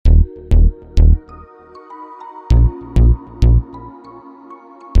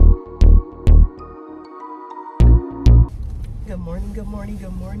morning, good morning,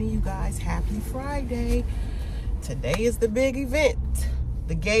 good morning, you guys. Happy Friday. Today is the big event,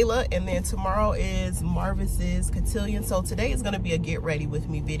 the gala, and then tomorrow is Marvis's cotillion. So today is going to be a get ready with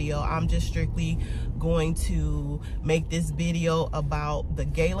me video. I'm just strictly going to make this video about the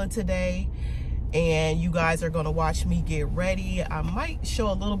gala today, and you guys are going to watch me get ready. I might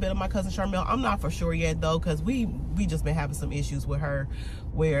show a little bit of my cousin Charmel. I'm not for sure yet though, because we just been having some issues with her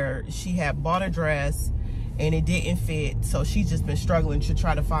where she had bought a dress and it didn't fit, so she's just been struggling to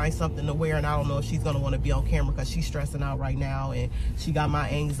try to find something to wear, and I don't know if she's going to want to be on camera because she's stressing out right now, and she got my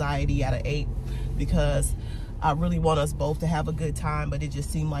anxiety at an 8 because I really want us both to have a good time, but it just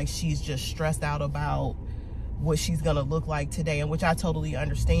seemed like she's just stressed out about what she's going to look like today, and which I totally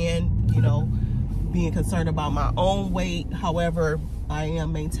understand, you know, being concerned about my own weight. However, I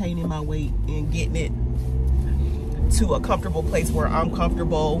am maintaining my weight and getting it to a comfortable place where I'm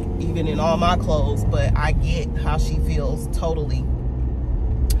comfortable even in all my clothes, but I get how she feels totally.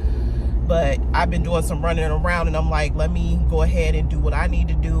 But I've been doing some running around, and I'm like, let me go ahead and do what I need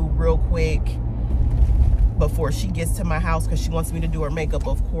to do real quick before she gets to my house, because she wants me to do her makeup,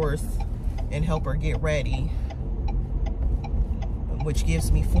 of course, and help her get ready, which gives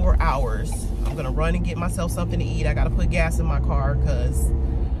me 4 hours. I'm gonna run and get myself something to eat. I gotta put gas in my car because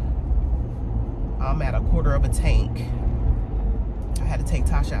I'm at a quarter of a tank. I had to take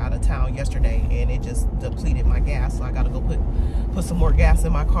Tasha out of town yesterday and it just depleted my gas, so I gotta go put some more gas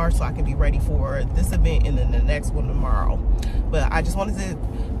in my car so I can be ready for this event and then the next one tomorrow. But I just wanted to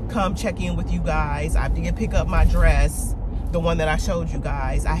come check in with you guys. I did pick up my dress, the one that I showed you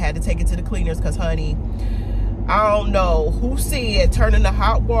guys. I had to take it to the cleaners because, honey, I don't know who said turning the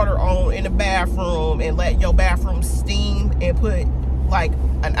hot water on in the bathroom and let your bathroom steam and put like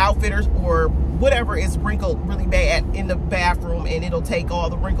an outfit or whatever is wrinkled really bad in the bathroom and it'll take all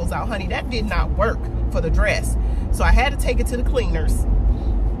the wrinkles out. Honey, that did not work for the dress. So I had to take it to the cleaners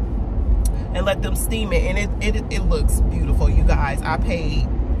and let them steam it, and it looks beautiful, you guys. I paid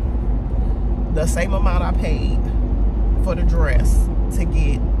the same amount I paid for the dress to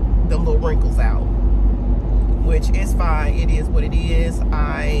get the little wrinkles out, which is fine. It is what it is.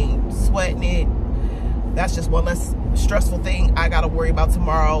 I ain't sweating it. That's just one less stressful thing I gotta worry about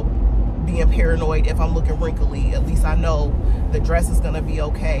tomorrow, being paranoid if I'm looking wrinkly. At least I know the dress is gonna be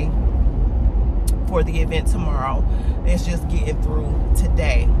okay for the event tomorrow. It's just getting through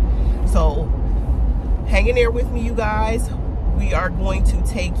today. So hang in there with me, you guys. We are going to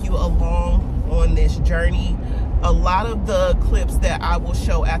take you along on this journey. A lot of the clips that I will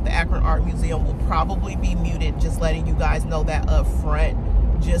show at the Akron Art Museum will probably be muted, just letting you guys know that up front,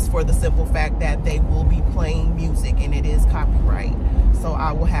 just for the simple fact that they will be playing music and it is copyright. So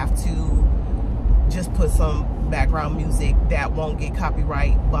I will have to just put some background music that won't get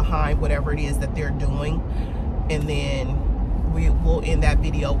copyright behind whatever it is that they're doing. And then we will end that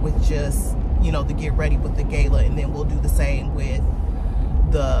video with just, you know, the get ready with the gala, and then we'll do the same with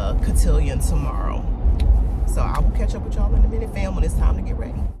the cotillion tomorrow. So I will catch up with y'all in a minute, fam, when it's time to get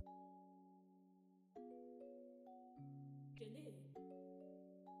ready.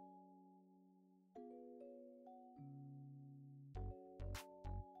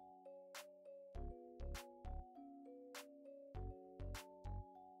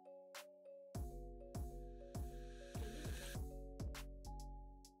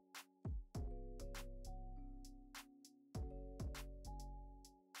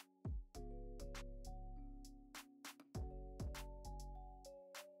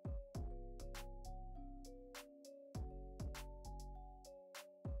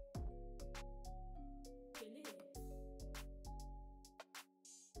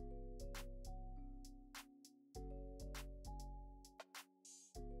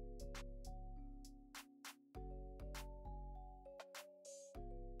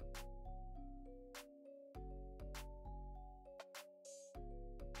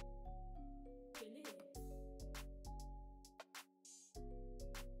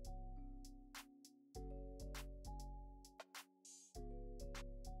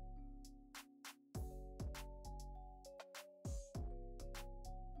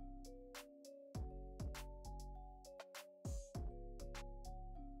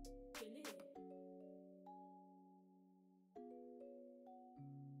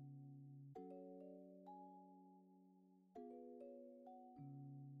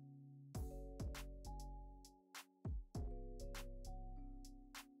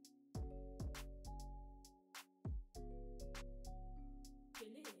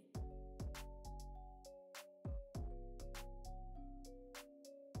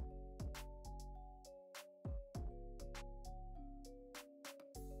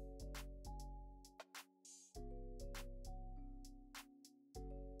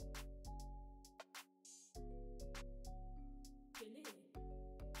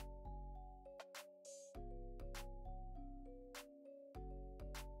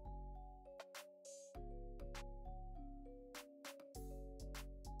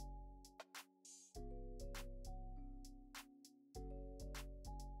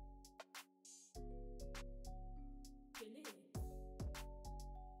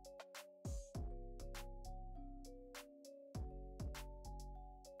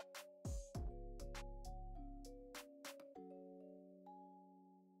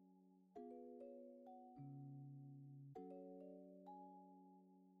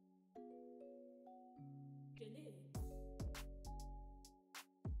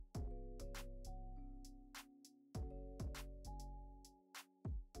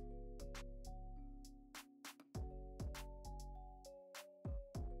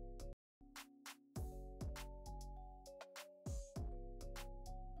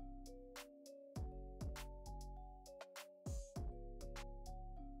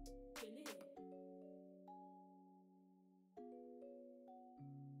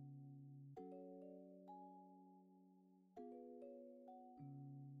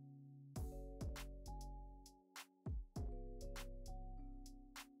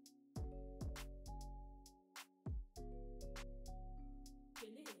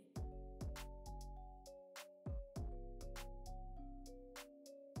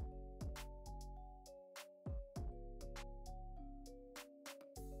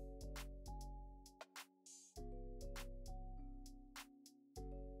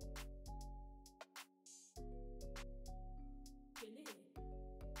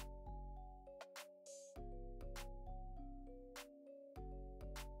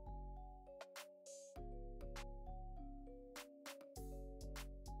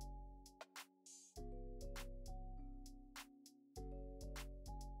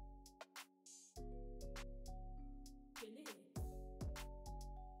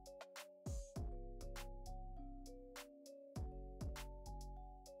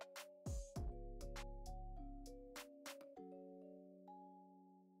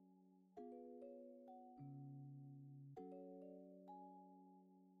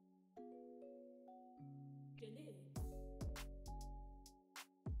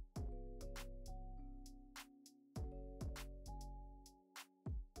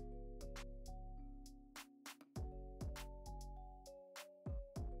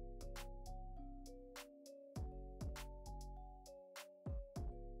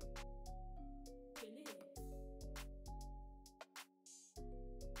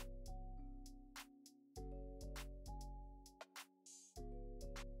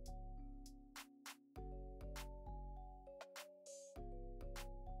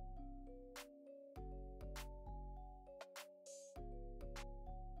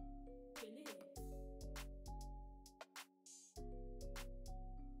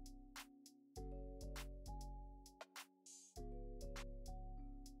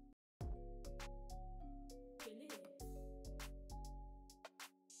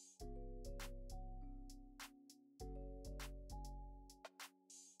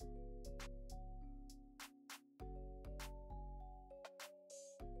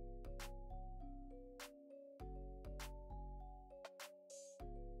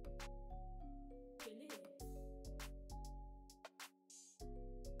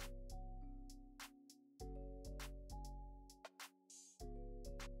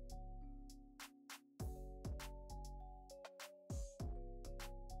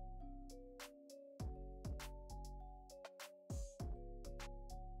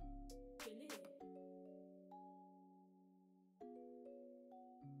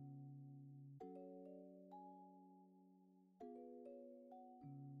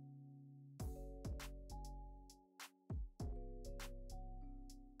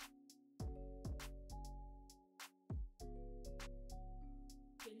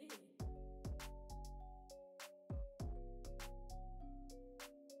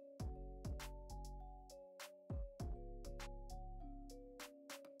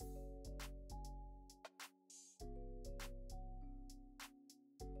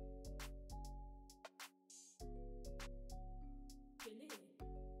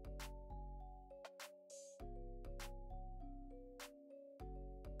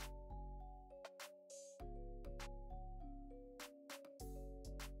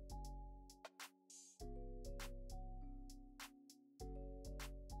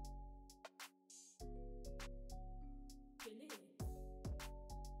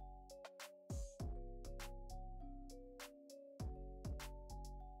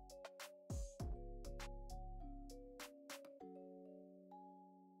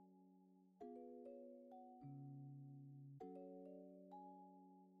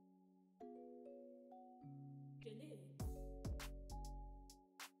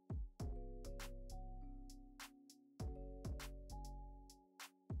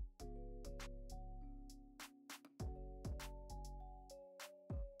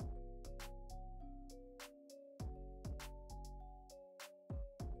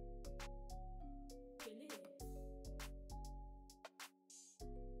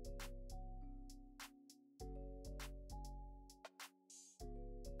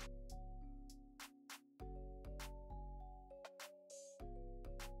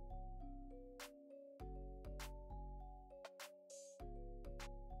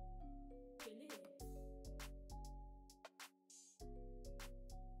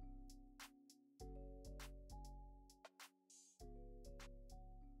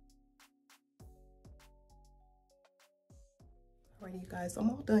 Alrighty, you guys, I'm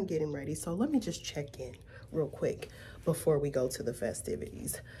all done getting ready, so let me just check in real quick before we go to the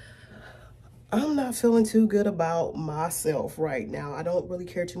festivities. I'm not feeling too good about myself right now. I don't really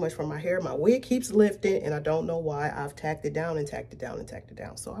care too much for my hair. My wig keeps lifting, and I don't know why. I've tacked it down and tacked it down and tacked it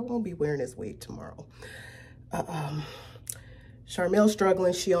down, so I won't be wearing this wig tomorrow. Charmelle's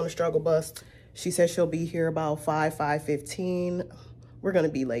struggling. She on a struggle bus. She said she'll be here about 5:15. We're going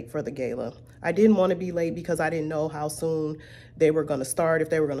to be late for the gala. I didn't want to be late because I didn't know how soon they were going to start, if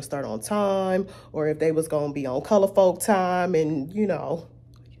they were going to start on time or if they was going to be on color folk time. And, you know,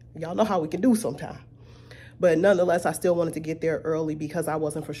 y'all know how we can do sometimes. But nonetheless, I still wanted to get there early because I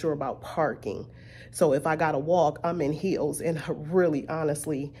wasn't for sure about parking. So if I got to walk, I'm in heels. And really,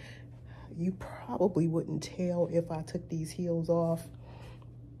 honestly, you probably wouldn't tell if I took these heels off.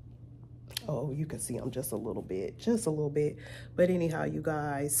 Oh, you can see them just a little bit. But anyhow, you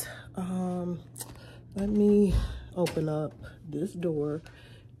guys, let me open up this door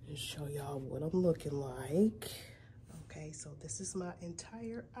and show y'all what I'm looking like. Okay, so this is my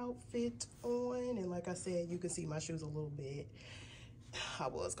entire outfit on. And like I said, you can see my shoes a little bit. I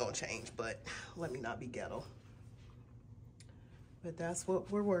was gonna change, but let me not be ghetto. But that's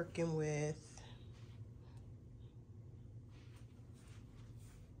what we're working with.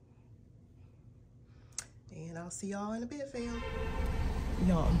 And I'll see y'all in a bit, fam.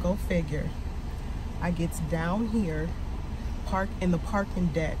 Y'all, go figure. I gets down here, park in the parking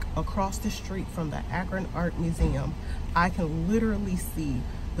deck across the street from the Akron Art Museum. I can literally see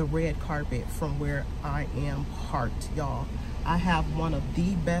the red carpet from where I am parked, y'all. I have one of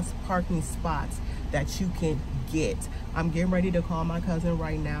the best parking spots that you can get. I'm getting ready to call my cousin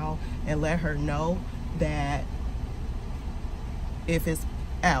right now and let her know that if it's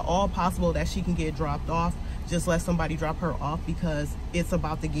at all possible that she can get dropped off, just let somebody drop her off because it's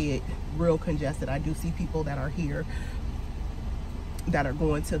about to get real congested. I do see people that are here that are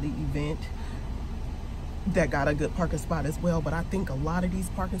going to the event that got a good parking spot as well, but I think a lot of these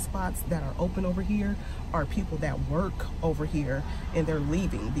parking spots that are open over here are people that work over here and they're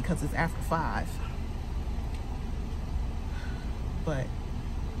leaving because it's after 5. But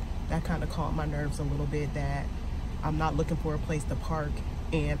that kind of calmed my nerves a little bit that I'm not looking for a place to park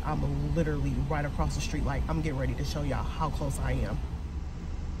and I'm literally right across the street. Like, I'm getting ready to show y'all how close I am.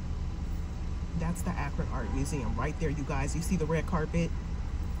 That's the Akron Art Museum right there, you guys. You see the red carpet?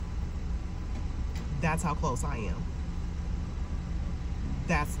 That's how close I am.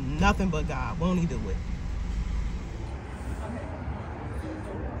 That's nothing but God. Won't he do it?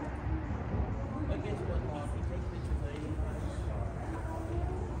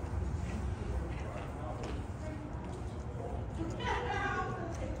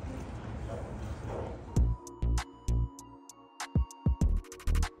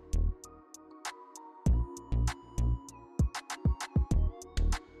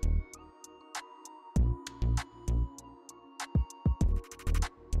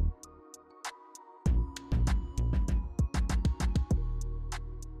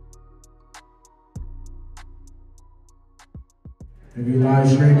 If you're live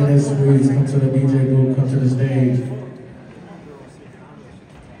streaming this, please come to the DJ booth, come to the stage.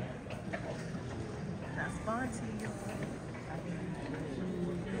 That's Fonty.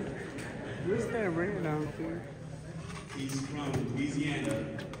 What's that red on here? He's from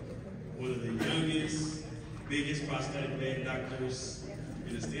Louisiana, one of the youngest, biggest prosthetic leg doctors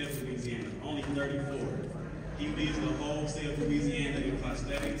in the state of Louisiana, only 34. He leads the whole state of Louisiana in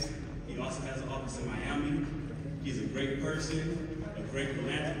prosthetics. He also has an office in Miami. He's a great person, a great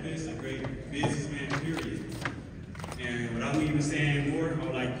philanthropist, a great businessman, period. And without me even saying more, I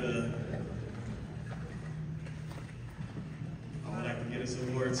would like to get us an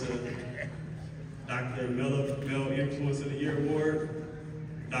award to Dr. Male Influence of the Year Award,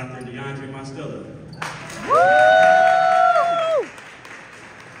 Dr. DeAndre Mostella. Woo!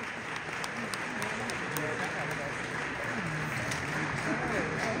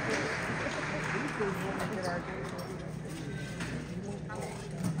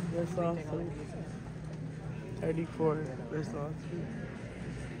 That's awesome. 34. That's awesome.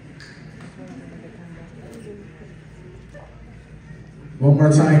 One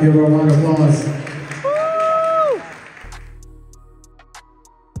more time, give her a round of applause.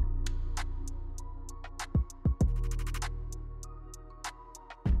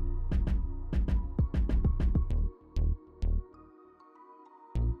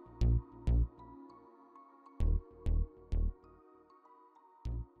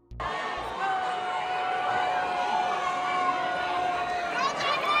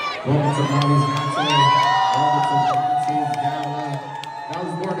 Welcome to Molly's Concert. Welcome to Johnson's Gala. That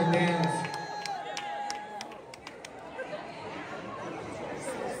was born to dance.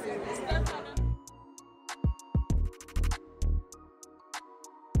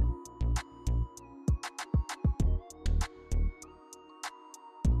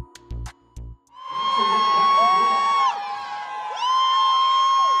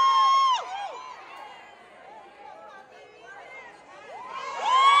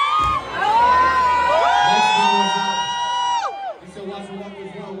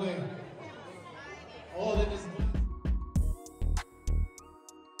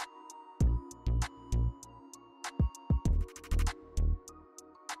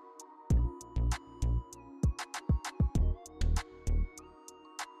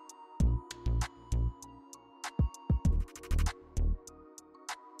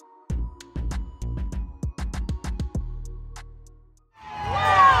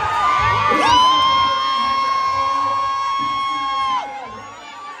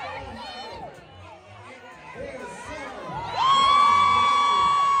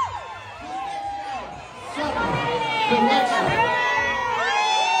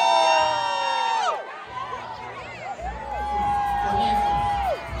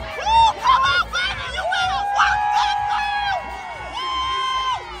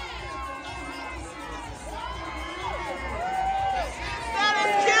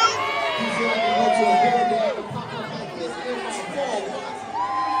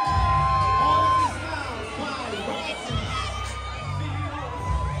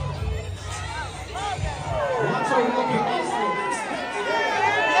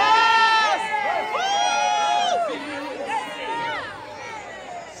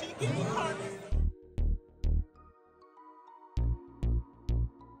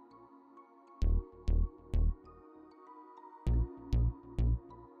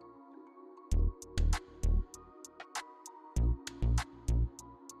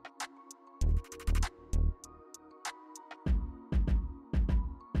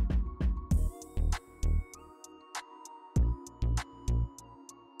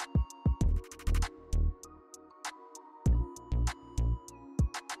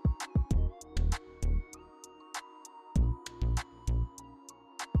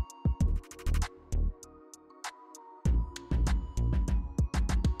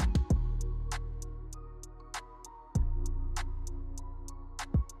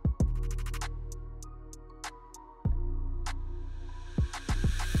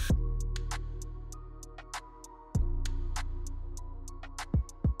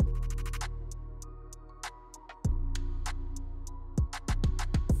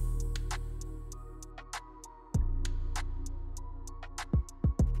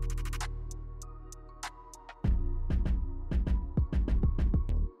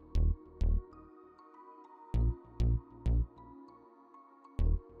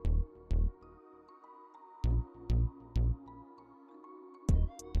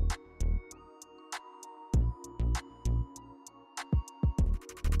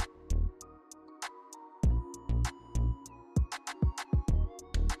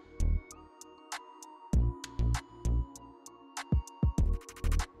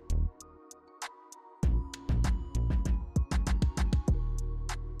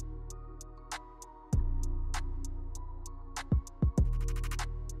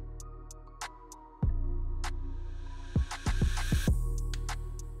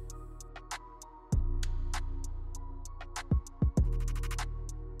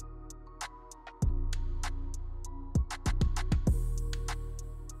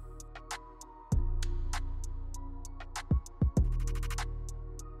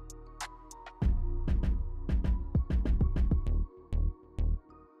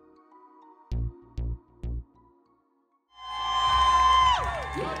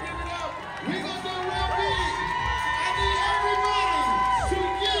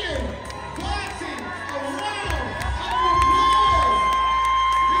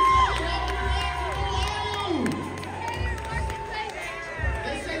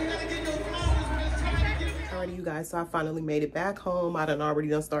 guys, so I finally made it back home. I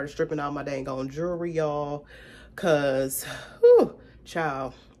already started stripping out my dang on jewelry, y'all, cause whew,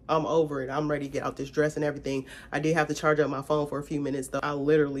 child, I'm over it. I'm ready to get out this dress and everything. I did have to charge up my phone for a few minutes though. I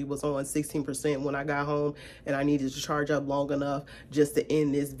literally was on 16% when I got home, and I needed to charge up long enough just to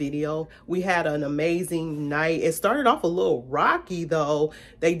end this video. We had an amazing night. It started off a little rocky though.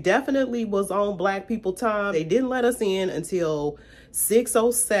 They definitely was on Black people time. They didn't let us in until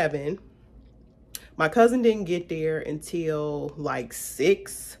 6:07. My cousin didn't get there until like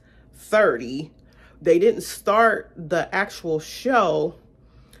 6:30. They didn't start the actual show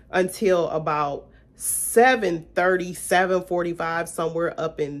until about 7:30, 7:45, somewhere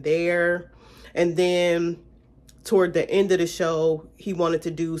up in there. And then toward the end of the show, he wanted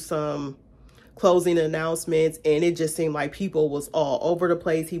to do some closing announcements, and it just seemed like people was all over the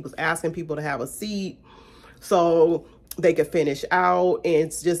place. He was asking people to have a seat so they could finish out and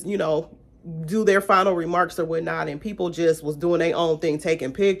just, you know, do their final remarks or whatnot. And people just was doing their own thing,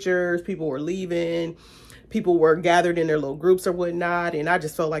 taking pictures. People were leaving. People were gathered in their little groups or whatnot. And I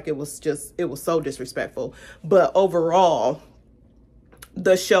just felt like it was so disrespectful. But overall,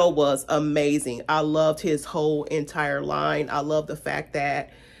 the show was amazing. I loved his whole entire line. I love the fact that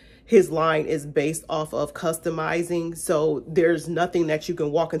his line is based off of customizing. So there's nothing that you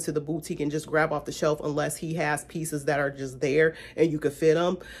can walk into the boutique and just grab off the shelf unless he has pieces that are just there and you could fit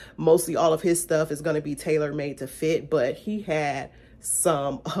them. Mostly all of his stuff is going to be tailor-made to fit, but he had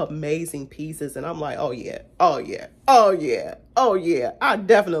some amazing pieces, and I'm like, oh yeah, oh yeah, oh yeah, oh yeah, I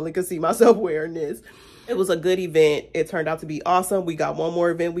definitely could see myself wearing this. It was a good event. It turned out to be awesome. We got one more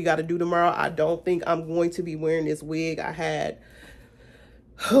event we got to do tomorrow. I don't think I'm going to be wearing this wig. I had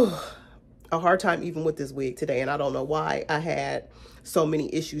a hard time even with this wig today, and I don't know why. I had so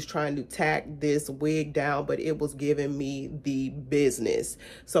many issues trying to tack this wig down, but it was giving me the business.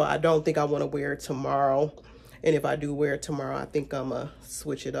 So I don't think I want to wear it tomorrow. And if I do wear it tomorrow, I think I'm gonna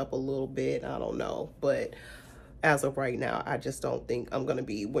switch it up a little bit. I don't know, but as of right now, I just don't think I'm gonna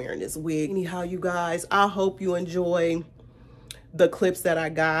be wearing this wig. Anyhow, you guys, I hope you enjoy the clips that I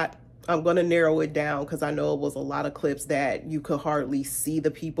got. I'm gonna narrow it down because I know it was a lot of clips that you could hardly see the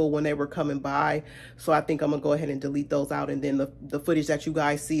people when they were coming by. So I think I'm gonna go ahead and delete those out. And then the footage that you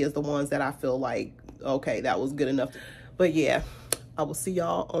guys see is the ones that I feel like, okay, that was good enough. But yeah, I will see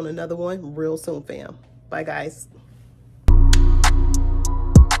y'all on another one real soon, fam. Bye, guys.